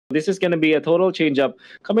This is going to be a total change-up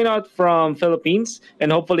coming out from Philippines,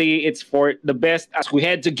 and hopefully it's for the best as we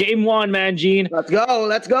head to Game 1, man, Gene. Let's go,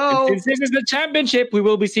 let's go. And since this is the championship, we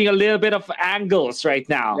will be seeing a little bit of angles right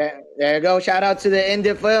now. There you go. Shout out to the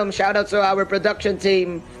indie film. Shout out to our production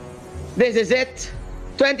team. This is it.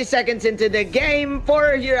 20 seconds into the game.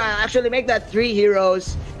 4 heroes. Actually, make that 3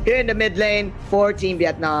 heroes here in the mid lane for Team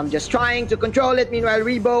Vietnam. Just trying to control it. Meanwhile,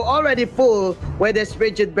 Rebo already full with his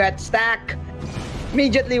Frigid Breath stack.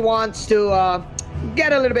 Immediately wants to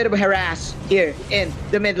get a little bit of a harass here in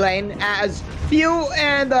the mid lane as Few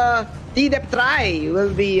and THRU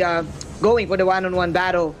will be going for the one-on-one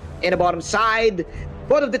battle in the bottom side.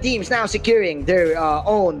 Both of the teams now securing their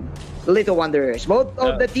own Little Wanderers. Both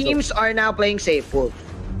of the teams are now playing safe, Wolf.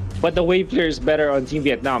 But the wave clear is better on Team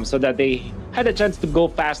Vietnam so that they had a chance to go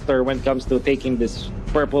faster when it comes to taking this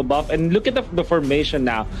purple buff. And look at the formation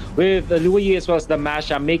now with Louis as well as the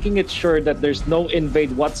Masha, making it sure that there's no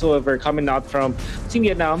invade whatsoever coming out from Team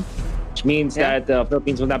Vietnam, which means that the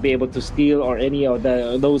Philippines will not be able to steal or any of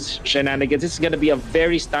those shenanigans. This is going to be a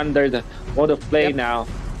very standard mode of play now.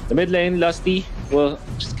 The mid lane, Lusty, will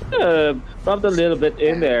just kind of bumped a little bit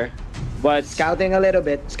in there. But scouting a little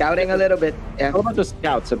bit. Yeah. How about the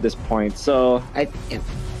scouts at this point? So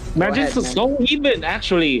imagine it's so even,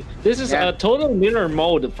 actually. This is a total winner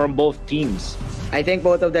mode from both teams. I think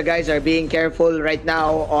both of the guys are being careful right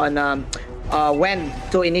now on when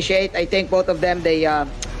to initiate. I think both of them, they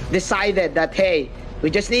decided that, hey, we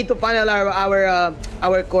just need to funnel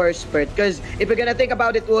our core spurt. Because if you're gonna think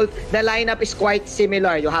about it, Wolf, the lineup is quite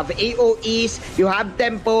similar. You have AOEs, you have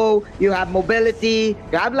tempo, you have mobility,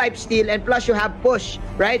 you have lifesteal, and plus you have push,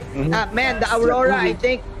 right? Man, the Aurora, I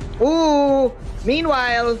think. Ooh.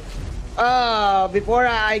 Meanwhile, before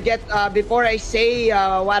I say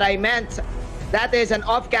what I meant, that is an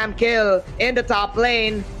off-cam kill in the top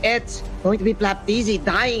lane. It's going to be Plaptizi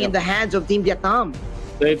dying in the hands of Team Vietnam.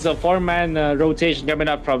 It's a 4-man rotation coming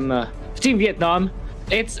up from Team Vietnam.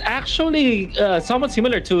 It's actually somewhat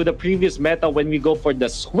similar to the previous meta when we go for the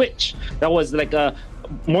switch. That was like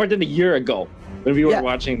more than a year ago when we were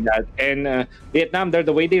watching that. And Vietnam,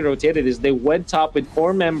 the way they rotated is they went top with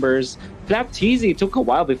 4 members. Plaptizi took a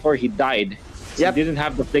while before he died. So he didn't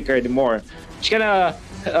have the flicker anymore. Which kind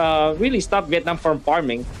of really stopped Vietnam from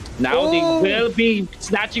farming. Now they will be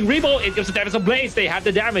snatching Rebo. It gives the damage of Blaze. They have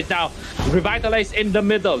the damage now. Revitalize in the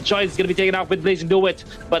middle. Joy is going to be taken out with Blaze and do it.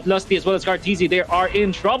 But Lusty as well as Cartesi, they are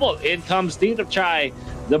in trouble. In comes THRU.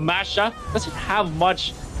 The Masha doesn't have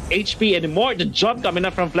much HP anymore. The jump coming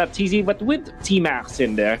up from Plaptizi, but with T-Max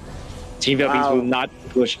in there, Team Philippines will not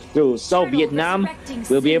push through. So Vietnam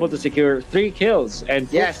will be able to secure 3 kills and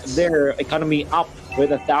push their economy up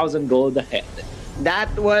with 1,000 gold ahead.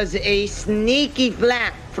 That was a sneaky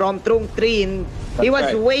flank from Trung Trin. He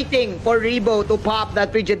was waiting for Rebo to pop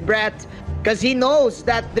that Frigid Breath because he knows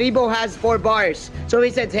that Rebo has 4 bars. So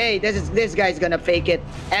he said, hey, this guy's gonna fake it,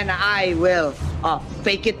 and I will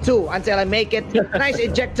fake it too until I make it. Nice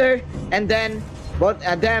ejector, and then both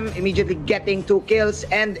of them immediately getting 2 kills,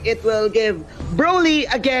 and it will give Broly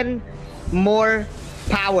again more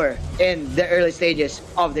power in the early stages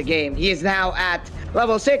of the game. He is now at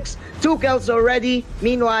level 6, 2 kills already.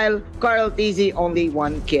 Meanwhile, Carl TZ only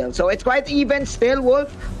 1 kill. So it's quite even still,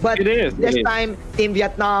 Wolf. But this time, Team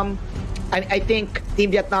Vietnam, I think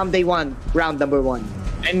Team Vietnam, they won round number 1.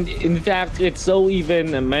 And in fact, it's so even,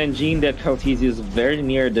 Manjin, that Carl TZ is very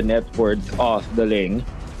near the net worth of the Ling.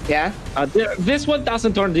 Yeah. This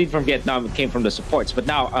 1,000 torn lead from Vietnam came from the supports, but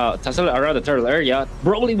now around the turtle area,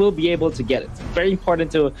 Broly will be able to get it. It's very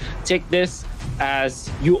important to take this, as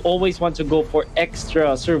you always want to go for extra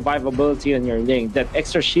survivability on your lane, that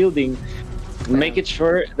extra shielding, make it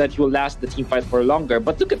sure that you will last the team fight for longer.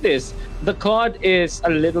 But look at this, the COD is a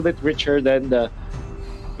little bit richer than the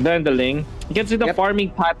Ling. You can see the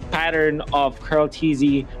farming pattern of Carl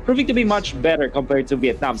TZ proving to be much better compared to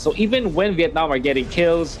Vietnam. So even when Vietnam are getting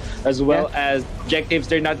kills as well as objectives,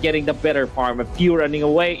 they're not getting the better farm. A few running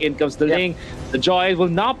away, in comes the Ling. The Joy will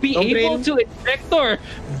not be able to ejector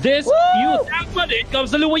this few. In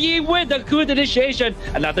comes the Louis with the good initiation.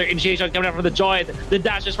 Another initiation coming out from the Joy. The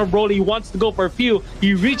dashes from Broly. He wants to go for a few.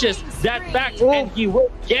 He reaches that back and he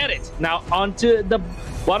will get it. Now onto the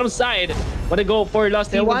bottom side. Want to go for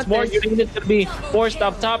Lusty once more. It's going to be forced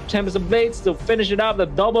up top. Tempest of Blades to finish it up. The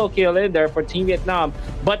double kill in there for Team Vietnam.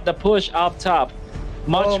 But the push up top,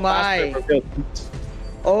 much faster for Philippines.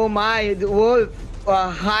 Oh my, Wolf,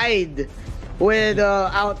 hide with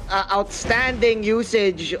outstanding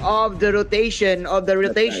usage of the rotation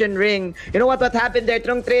ring. You know what happened there,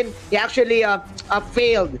 Trung Trin? He actually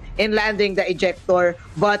failed in landing the ejector,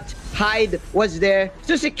 but Hyde was there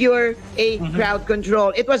to secure a crowd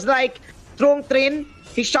control. It was like Trung Trin,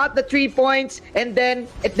 he shot the 3 points and then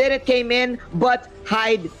it didn't came in, but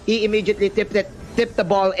Hyde, he immediately tipped the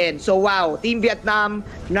ball in. So wow, Team Vietnam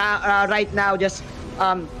right now just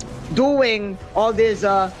doing all this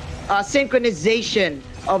synchronization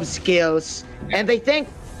of skills. And I think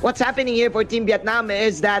what's happening here for Team Vietnam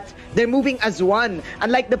is that they're moving as one.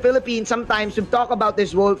 Unlike the Philippines, sometimes we talk about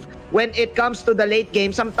this, Wolf, when it comes to the late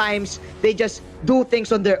game, sometimes they just do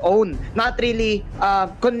things on their own, not really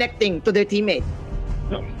connecting to their teammate.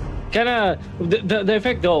 Kinda the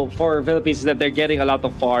effect though for Philippines is that they're getting a lot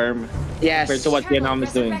of farm compared to what Vietnam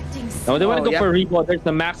is doing. Now they want to go for a reboot. There's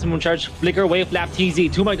the maximum charge, flicker, wave, flap, TZ,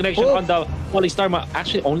 2-man connection on the Polystar.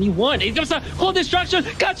 Actually, only one. It comes a whole destruction,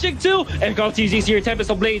 catching 2, and Carl TZ's here. Tempest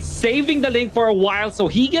of Blades saving the link for a while, so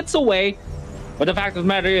he gets away. But the fact of the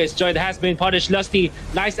matter is, Joy has been punished. Lusty,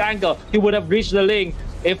 nice angle. He would have reached the link.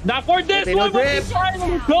 If not for this one,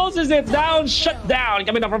 he closes it down, shut down.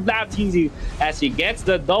 Coming up from Flap TZ as he gets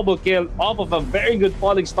the double kill off of a very good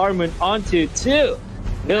falling Starman onto 2.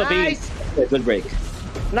 Nice. Good break.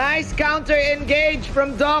 Nice counter engage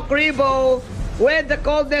from Doc Rebo with the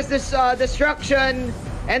coldness destruction,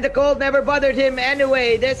 and the cold never bothered him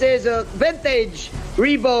anyway. This is a vintage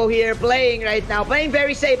Rebo here playing right now, playing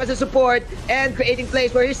very safe as a support and creating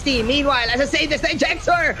plays for his team. Meanwhile, as I say this, the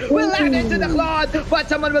ejector will land into the Claude, but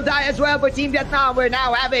someone will die as well for Team Vietnam. We're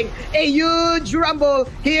now having a huge rumble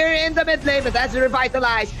here in the mid lane, but that's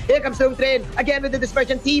revitalized. Here comes Trung Trin again with the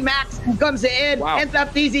dispersion. T-Max comes in, and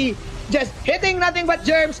Flaptizi just hitting nothing but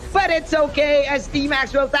germs, but it's okay as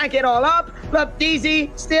T-Max will tank it all up. Flaptizi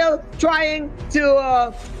still trying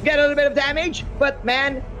to get a little bit of damage, but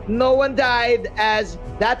man, no one died as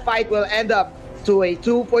that fight will end up to a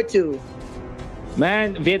 2-for-2.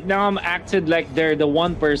 Man, Vietnam acted like they're the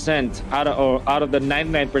 1% out of the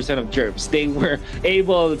 99% of germs. They were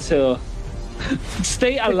able to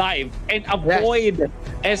stay alive and avoid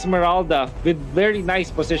Esmeralda with very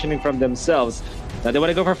nice positioning from themselves. Now they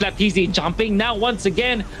want to go for Flap TZ, jumping now once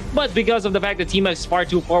again, but because of the fact that T-Max is far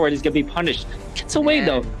too forward, he's going to be punished. Gets away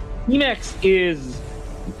though. T-Max is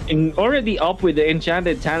already up with the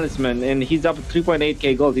Enchanted Talisman, and he's up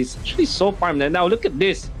 3.8k gold. He's actually so farmed. And now look at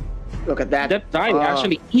this. Look at that. That time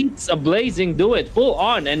actually eats a blazing do it full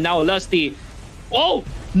on, and now Lusty. Oh,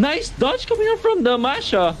 nice dodge coming up from the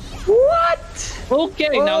Masha. What? Okay,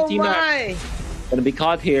 now T-Max gonna be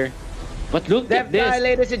caught here. But look at this.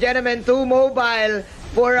 Ladies and gentlemen, too mobile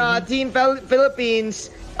for Team Philippines.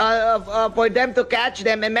 For them to catch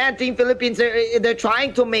them, and man, Team Philippines, they're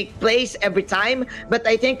trying to make plays every time, but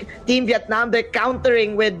I think Team Vietnam, they're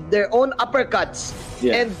countering with their own uppercuts,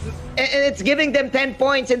 and it's giving them 10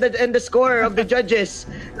 points in the score of the judges.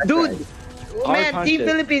 Dude, man, Team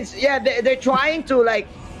Philippines, they're trying to like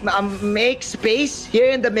make space here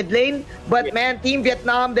in the mid lane, but man, Team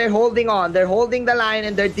Vietnam, they're holding on, they're holding the line,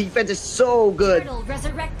 and their defense is so good.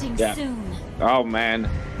 Resurrecting soon. Oh man.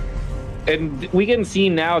 And we can see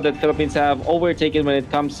now that Philippines have overtaken when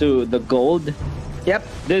it comes to the gold. Yep.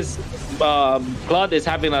 This Claude is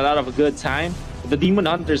having a lot of a good time. The Demon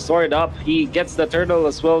Hunter soared up. He gets the turtle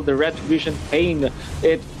as well. The Retribution paying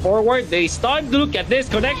it forward. They start to look at this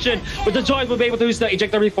connection, but the Joy will be able to use the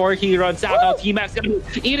ejector before he runs out. Now T-Max gonna be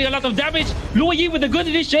eating a lot of damage. Luoyi with a good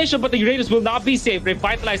initiation, but the Uranus will not be safe.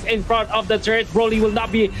 Revitalized in front of the turret. Broly will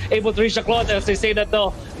not be able to reach the Claude, as they say that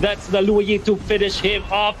though. That's the Luoyi to finish him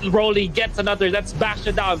off. Broly gets another. That's bashed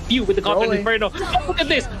it down. Few with the Confident Inferno. Oh, look at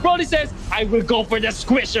this. Broly says, I will go for the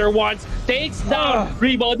squisher once. Takes down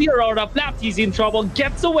Rebo. The Aurora. Flaps, he's in trouble.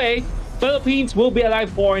 Gets away. Philippines will be alive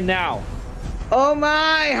for now. Oh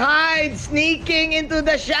my, Hyde sneaking into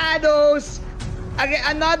the shadows. Again,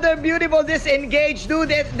 another beautiful disengage. Dude,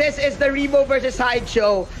 this is the Rebo versus Hyde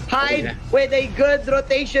show. Hyde with a good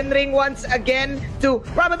rotation ring once again to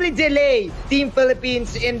probably delay Team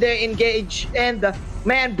Philippines in their engage. And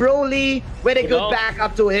man, Broly with a good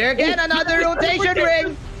backup to here. Again, another rotation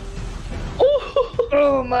ring.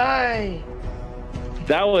 Oh my.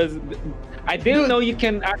 That was... I didn't know you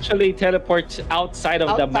can actually teleport outside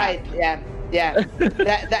of the map. Yeah.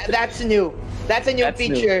 That's new. That's a new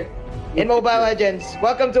feature in Mobile Legends.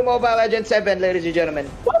 Welcome to Mobile Legends 7, ladies and gentlemen.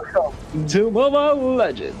 Welcome to Mobile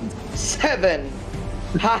Legends 7.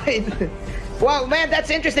 Hyde. Wow, man, that's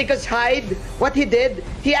interesting because Hyde, what he did,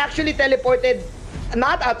 he actually teleported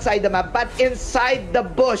not outside the map, but inside the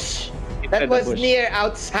bush. That was near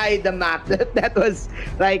outside the map. That was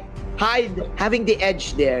like Hyde having the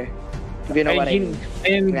edge there. If you know what I mean.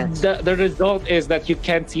 And Yes. the result is that you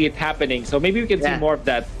can't see it happening. So maybe we can see more of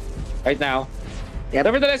that right now. Yep.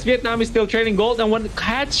 Nevertheless, Vietnam is still trailing gold and want to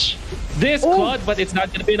catch this Claude, but it's not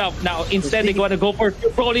going to be enough. Now, instead, they want to go for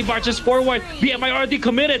Broly marches forward. BMI already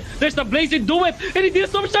committed. There's the Blazing Do It, and he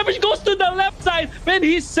deals so much damage. He goes to the left side, and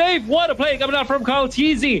he's safe. What a play coming out from Carl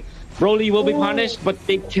Teasy. Broly will be punished, but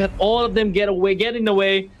they can all of them get in the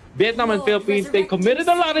way. Vietnam and Philippines, they committed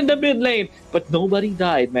a lot in the mid lane, but nobody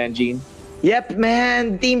died, man, Gene. Yep,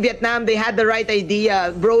 man. Team Vietnam, they had the right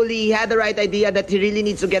idea. Broly had the right idea that he really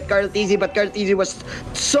needs to get Carl Teasy, but Carl Teasy was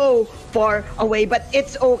so far away. But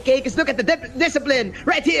it's okay, because look at the discipline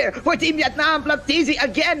right here for Team Vietnam. Plus Teasy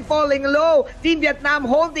again falling low. Team Vietnam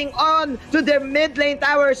holding on to their mid lane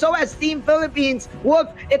tower. So as Team Philippines. Wolf,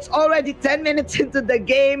 it's already 10 minutes into the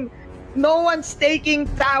game. No one's taking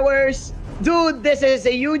towers. Dude, this is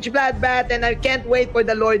a huge bloodbath, and I can't wait for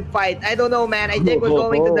the Lord fight. I don't know, man. I think we're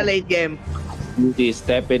going to the late game. He's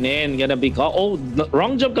stepping in, gonna be caught. Oh,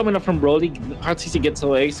 wrong jump coming up from Broly. RCC gets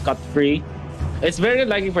away, scot-free. It's very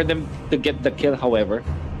unlikely for them to get the kill, however.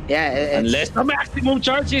 Yeah, unless the maximum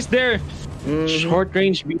charge is there. Short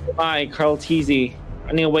range BMI, Carl Teasy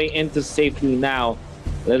running away into safety now.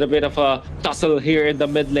 A little bit of a tussle here in the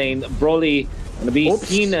mid lane. Broly gonna be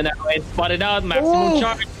seen and spotted out. Maximum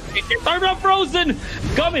charge. Turn up Frozen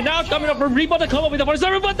coming out from Rebo to come up with the first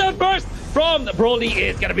but the burst from Broly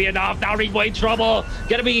is gonna be enough. Now Rebo in trouble,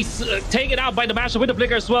 gonna be taken out by the mashup with the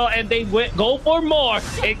flicker as well, and they go for more.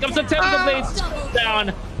 It comes to 10 blades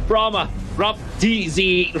down from Rob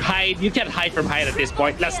DZ. Hide, you can't hide from Hide at this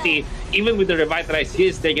point. Lusty, even with the revitalize, he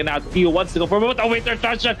is taken out. Few wants to go for a winter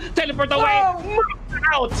touchdown, teleport away,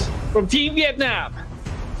 out from Team Vietnam.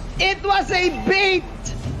 It was a bait.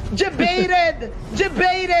 Debated.com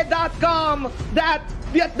that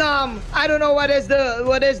Vietnam. I don't know what is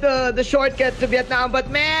the shortcut to Vietnam, but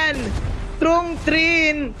man, Trung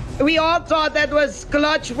Trin, we all thought that was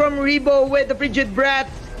clutch from Rebo with the frigid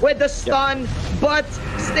breath, with the stun, but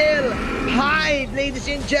still Hyde, ladies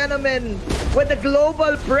and gentlemen, with the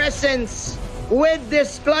global presence, with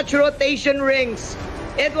this clutch rotation rings.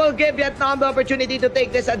 It will give Vietnam the opportunity to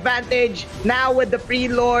take this advantage now with the free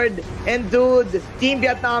Lord. And dude, Team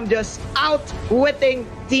Vietnam just outwitting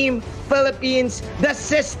Team Philippines. The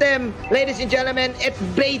system, ladies and gentlemen, it's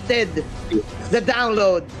baited. The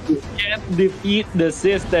download. You can't defeat the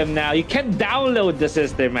system now. You can't download the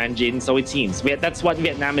system, Anjin. So it seems. That's what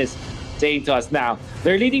Vietnam is saying to us now.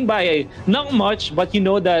 They're leading by not much, but you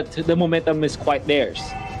know that the momentum is quite theirs.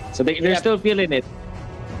 So they're still feeling it.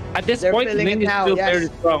 At this point, Lane is still very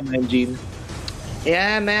strong, man, Gene.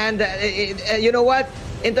 Yeah, man. You know what?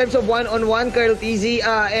 In terms of one-on-one, Carl Teasy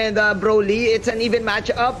and Broly, it's an even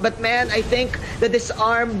matchup. But man, I think the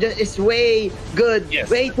disarm is way good,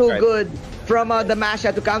 way too good from the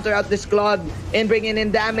Masha to counter out this Claude and bringing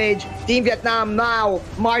in damage. Team Vietnam now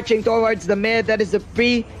marching towards the mid. That is the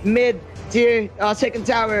pre-mid tier second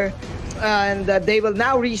tower, and they will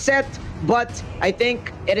now reset. But I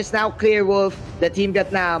think it is now clear, Wolf, that Team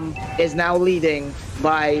Vietnam is now leading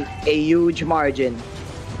by a huge margin.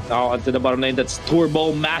 Now onto the bottom lane, that's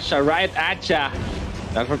Turbo Masha right at ya.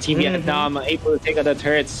 That from Team Vietnam, able to take out the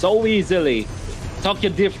turret so easily.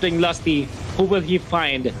 Tokyo drifting Lusty, who will he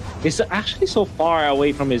find? He's actually so far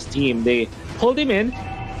away from his team. They hold him in,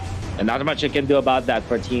 and not much you can do about that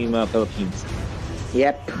for Team Philippines.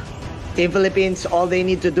 Yep. Team Philippines, all they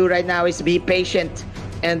need to do right now is be patient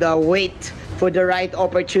and wait for the right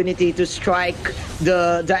opportunity to strike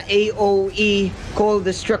the AOE Cold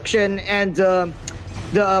Destruction and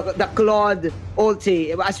the Claude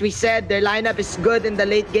ulti. As we said, their lineup is good in the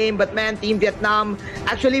late game, but man, Team Vietnam,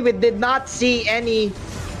 actually we did not see any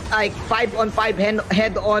like 5-on-5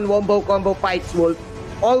 head-on wombo combo fights, Wolf.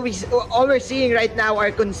 All we're seeing right now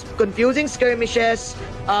are confusing skirmishes,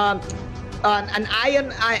 an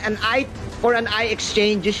eye for an eye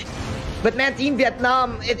exchange. But man, Team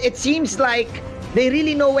Vietnam, it seems like they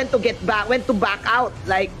really know when to back out,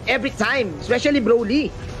 like every time, especially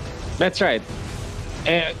Broly. That's right.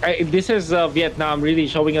 This is Vietnam really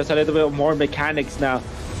showing us a little bit more mechanics now.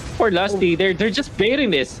 For Lusty, they're just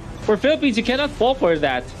baiting this. For Philippines, you cannot fall for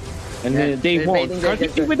that. And they won't.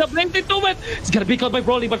 Carting with the blink into it. It's gonna be caught by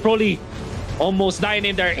Broly, but Broly almost dying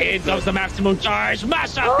in there. In comes the maximum charge.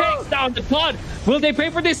 Masha takes down the Claude. Will they pay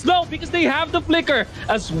for this? No, because they have the flicker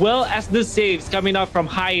as well as the saves coming out from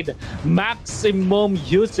Hyde. Maximum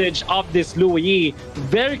usage of this Louis.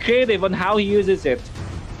 Very creative on how he uses it.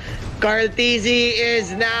 Carl Teasy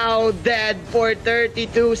is now dead for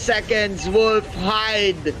 32 seconds. Wolf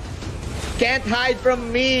Hyde Can't hide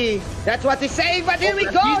from me. That's what he's saying, but here we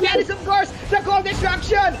go. That is, of course, the goal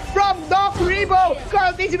destruction from Doc Rebo.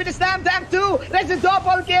 Carl Dizzy with the slam dunk 2. There's a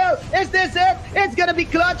double kill. Is this it? It's gonna be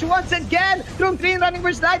clutch once again. THRU running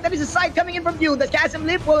for slide. That is a side coming in from you. The chasm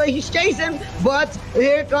lip, well, he's chasing, but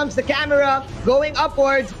here comes the camera going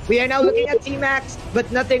upwards. We are now looking at T-Max,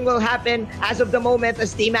 but nothing will happen as of the moment,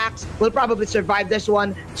 as T-Max will probably survive this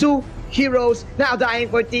one. 2 heroes now dying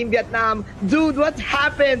for Team Vietnam. Dude, what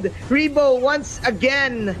happened? Rebo once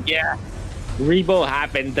again. Yeah, Rebo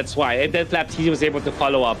happened. That's why. And then Flaptz was able to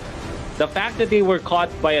follow up. The fact that they were caught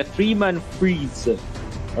by a 3-man freeze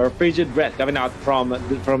or frigid breath coming out from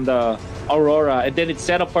the Aurora, and then it's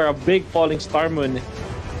set up for a big falling star moon.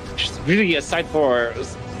 It's really a sight for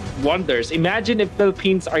wonders. Imagine if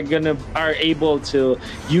Philippines are able to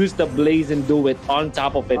use the blaze and do it on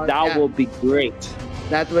top of it. That will be great.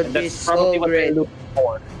 That would be so great.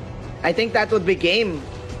 I think that would be game.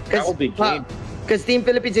 That would be game. Because Team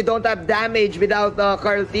Philippines, they don't have damage without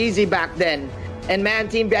Carl Tizzy back then. And man,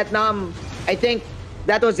 Team Vietnam, I think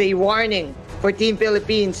that was a warning for Team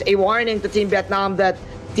Philippines. A warning to Team Vietnam that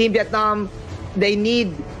Team Vietnam, they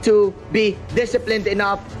need to be disciplined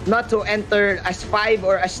enough not to enter as 5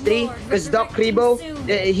 or as 3. Because Doc Rebo,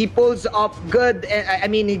 he pulls off good, I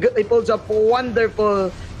mean, he pulls off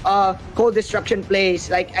wonderful cold destruction plays.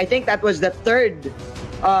 Like, I think that was the third.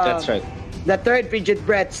 That's right. The third frigid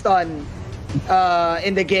breath stun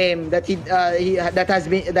in the game that he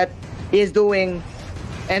is doing.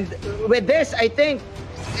 And with this, I think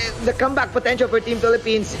the comeback potential for Team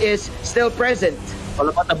Philippines is still present. All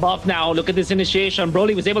about the buff now. Look at this initiation.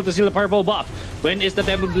 Broly was able to seal the purple buff. When is the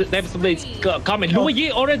Devil's Blades coming?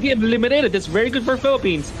 Luigi already eliminated. That's very good for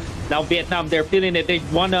Philippines. Now Vietnam, they're feeling it. They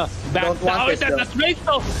wanna back down. That's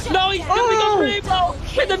Rebo. No, he's still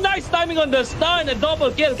Rebo with a nice timing on the stun. A double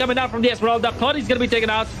kill coming out from the Esmeralda. Cody's gonna be taken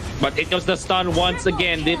out, but it was the stun once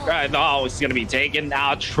again. Oh, it's gonna be taken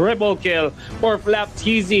out. Triple kill for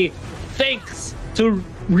Flaptz. Thanks to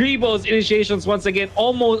Rebo's initiations once again.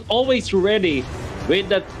 Always ready with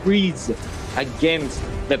that freeze against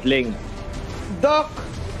that Ling. Doc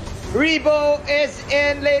Rebo is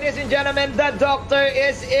in, ladies and gentlemen. The Doctor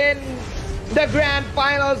is in the grand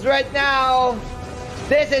finals right now.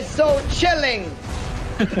 This is so chilling.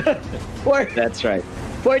 That's right.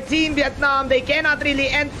 For Team Vietnam, they cannot really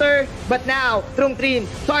enter, but now THRU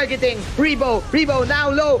targeting Rebo. Rebo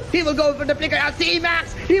now low. He will go for the flicker out.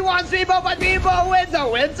 T-Max, he wants Rebo, but Rebo wins the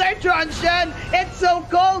Winter Truncheon. It's so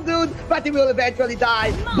cold, dude, but he will eventually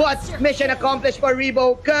die. But mission accomplished for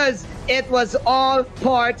Rebo, because it was all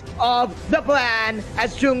part of the plan,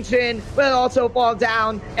 as THRU will also fall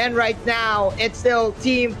down. And right now, it's still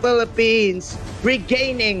Team Philippines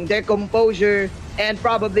regaining their composure and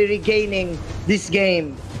probably regaining this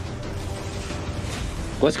game.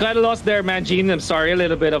 Was kind of lost there, man, Gene. I'm sorry, a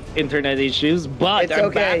little bit of internet issues, but it's I'm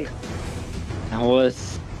okay. back. That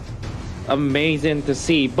was amazing to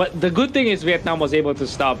see. But the good thing is Vietnam was able to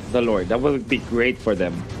stop the Lord. That would be great for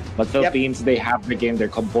them. But Philippines, they have regained their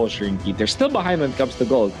composure and key. They're still behind when it comes to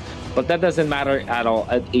gold. But that doesn't matter at all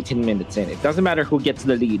at 18 minutes in. It doesn't matter who gets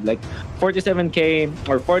the lead. Like 47K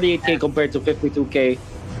or 48K compared to 52K.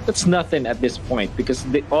 That's nothing at this point, because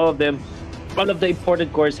all of the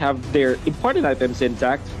important cores have their important items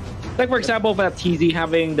intact. Like for example, TZ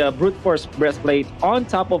having the Brute Force breastplate on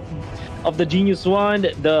top of the Genius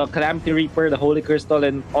Wand, the Calamity Reaper, the Holy Crystal,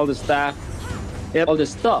 and all the stuff. All the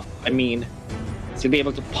stuff. I mean, to be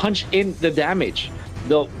able to punch in the damage.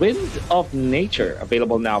 The Wind of Nature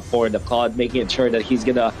available now for the COD, making it sure that he's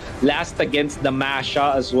gonna last against the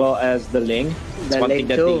Masha as well as the Ling. It's one thing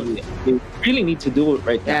that they really need to do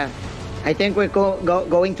right now. Yeah, I think we're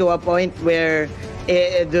going to a point where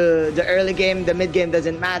the early game, the mid game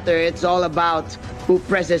doesn't matter. It's all about who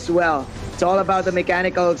presses well. It's all about the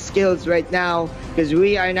mechanical skills right now, because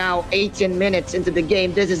we are now 18 minutes into the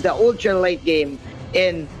game. This is the ultra late game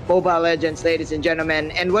in Mobile Legends, ladies and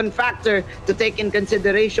gentlemen. And one factor to take in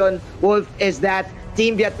consideration, Wolf, is that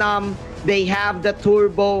Team Vietnam, they have the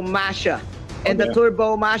Turbo Masha. And the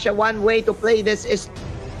Turbo Masha, one way to play this is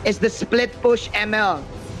the split push ML.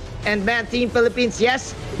 And man, Team Philippines,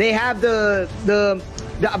 yes, they have the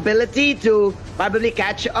ability to probably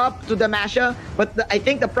catch up to the Masha, but I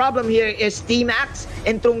think the problem here is T-Max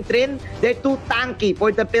and THRU. They're too tanky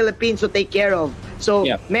for the Philippines to take care of. So,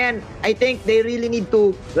 man, I think they really need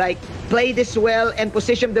to play this well and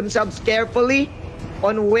position themselves carefully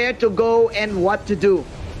on where to go and what to do.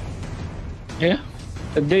 Yeah.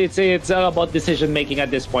 They say it's all about decision making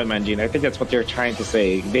at this point, Manjin. I think that's what they're trying to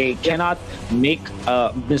say. They cannot make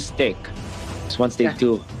a mistake. So once they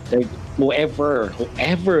do, whoever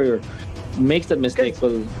makes that mistake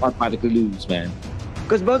will automatically lose, man.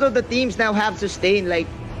 Because both of the teams now have sustain, like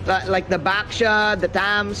the Baksha, the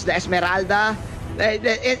Tams, the Esmeralda.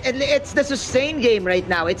 It's the sustain game right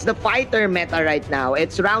now. It's the fighter meta right now.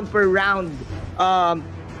 It's round per round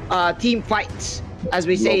team fights, as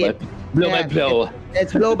we say. Blow by blow.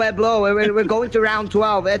 It's blow by blow. We're going to round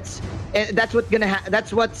 12. That's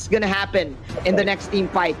what's gonna happen in the next team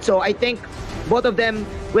fight. So I think both of them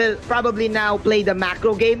will probably now play the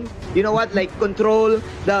macro game. You know what? Like control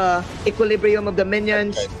the equilibrium of the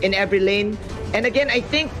minions in every lane. And again, I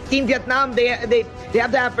think Team Vietnam they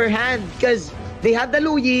have the upper hand because they have the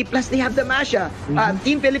Luyi plus they have the Masha.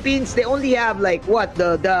 Team Philippines, they only have like what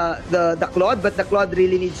the Claude, but the Claude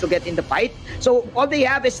really needs to get in the fight. So all they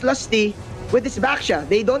have is Lusty with this Baksha.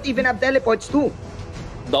 They don't even have teleports too.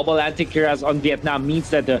 Double anti-cuirass on Vietnam means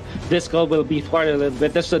that this call will be thwarted a little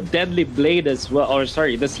bit. There's a deadly blade as well, or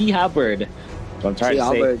sorry, the Sea Halberd. So I'm trying to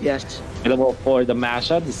say, yes. Available for the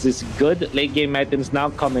Masha. This is good. Late game items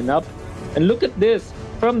now coming up. And look at this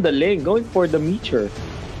from the lane, going for the Meteor.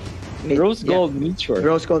 Rose Gold Meteor.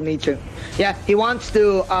 Rose Gold Meteor. Yeah, he wants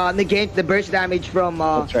to negate the burst damage from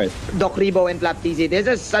THRU and Flaptizi. This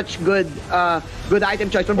is such good item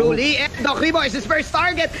choice from Broly. And THRU is his first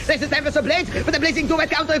target. There's the Tempest of Blades, but the Blazing Duet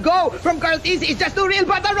counter go from Karltizi. It's just too real,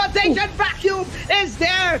 but the rotation vacuum is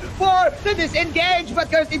there for the disengage. But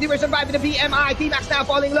Karltizi will survive with the BMI. T-Max now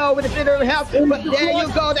falling low with the literal health. But there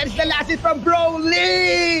you go. That is the last hit from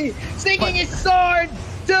Broly. Stinging his sword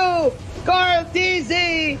to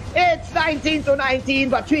Karltizi. It's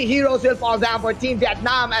 19-19, but 3 heroes will fall down for Team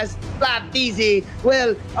Vietnam as Flaptizi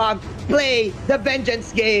will play the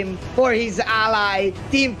vengeance game for his ally.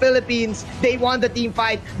 Team Philippines, they won the team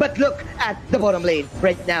fight, but look at the bottom lane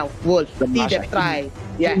right now. Wolf, didn't try.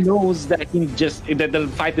 He knows that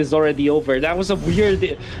the fight is already over. That was a weird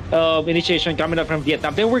initiation coming up from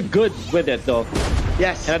Vietnam. They were good with it though.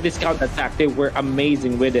 Yes. And at this counter attack, they were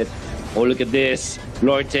amazing with it. Oh, look at this.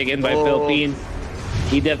 Lord taken by Philippines.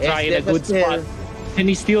 He did try in a good spot. Can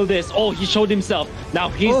he steal this? Oh, he showed himself. Now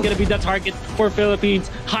he's going to be the target for Philippines.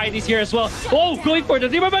 Hyde is here as well. Oh, going for the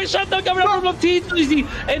Dreamer shutdown coming up from THRU.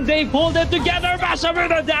 And they pulled it together. Masha with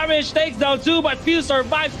the damage. Takes down 2, but few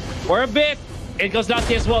survive for a bit. It goes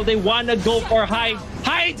Lassie as well. They want to go for Hyde.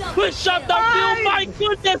 Hyde will shut down Phil. My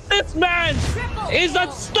goodness, this man is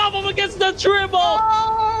unstoppable against the triple.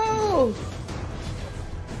 Oh!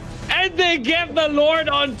 And they get the Lord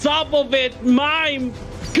on top of it. My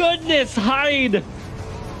goodness, Hyde.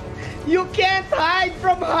 You can't hide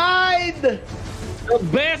from Hyde. The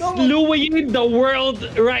best Louis in the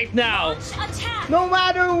world right now. No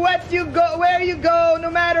matter what you go, where you go, no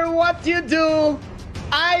matter what you do,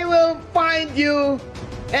 I will find you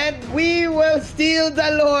and we will steal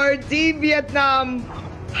the Lord. Team Vietnam.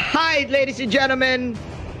 Hyde, ladies and gentlemen.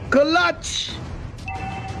 Clutch.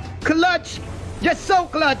 Clutch. Just so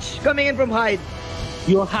clutch coming in from Hyde.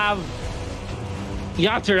 You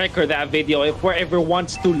have to record that video if whoever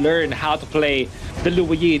wants to learn how to play the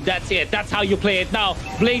Louis. That's it. That's how you play it now.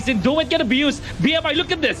 Blazing, don't get abused. BMI,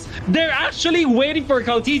 look at this. They're actually waiting for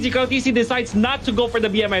Karltizi. Karltizi decides not to go for the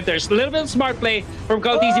BMI. There's a little bit of smart play from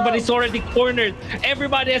Karltizi, but it's already cornered.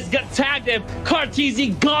 Everybody has got tagged him.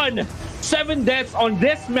 Karltizi gone. 7 deaths on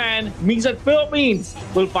this man means that Philippines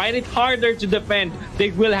will find it harder to defend.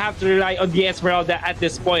 They will have to rely on the Esmeralda at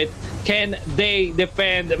this point. Can they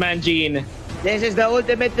defend, Manjin? This is the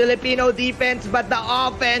ultimate Filipino defense, but the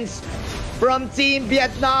offense from Team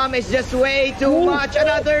Vietnam is just way too much.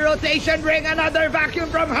 Another rotation ring, another vacuum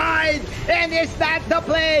from Hyde. And is that the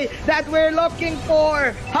play that we're looking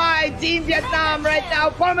for? Hyde, Team Vietnam right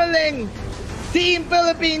now pummeling Team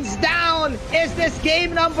Philippines down. Is this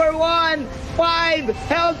game number 1? 5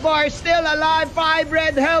 health bars still alive, 5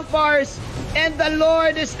 red health bars. And the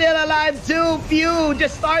Lord is still alive too. Few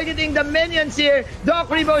just targeting the minions here.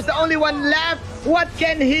 THRU is the only one left. What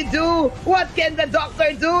can he do? What can the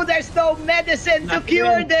doctor do? There's no medicine to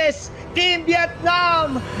cure this. Team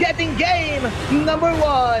Vietnam getting game number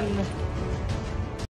 1.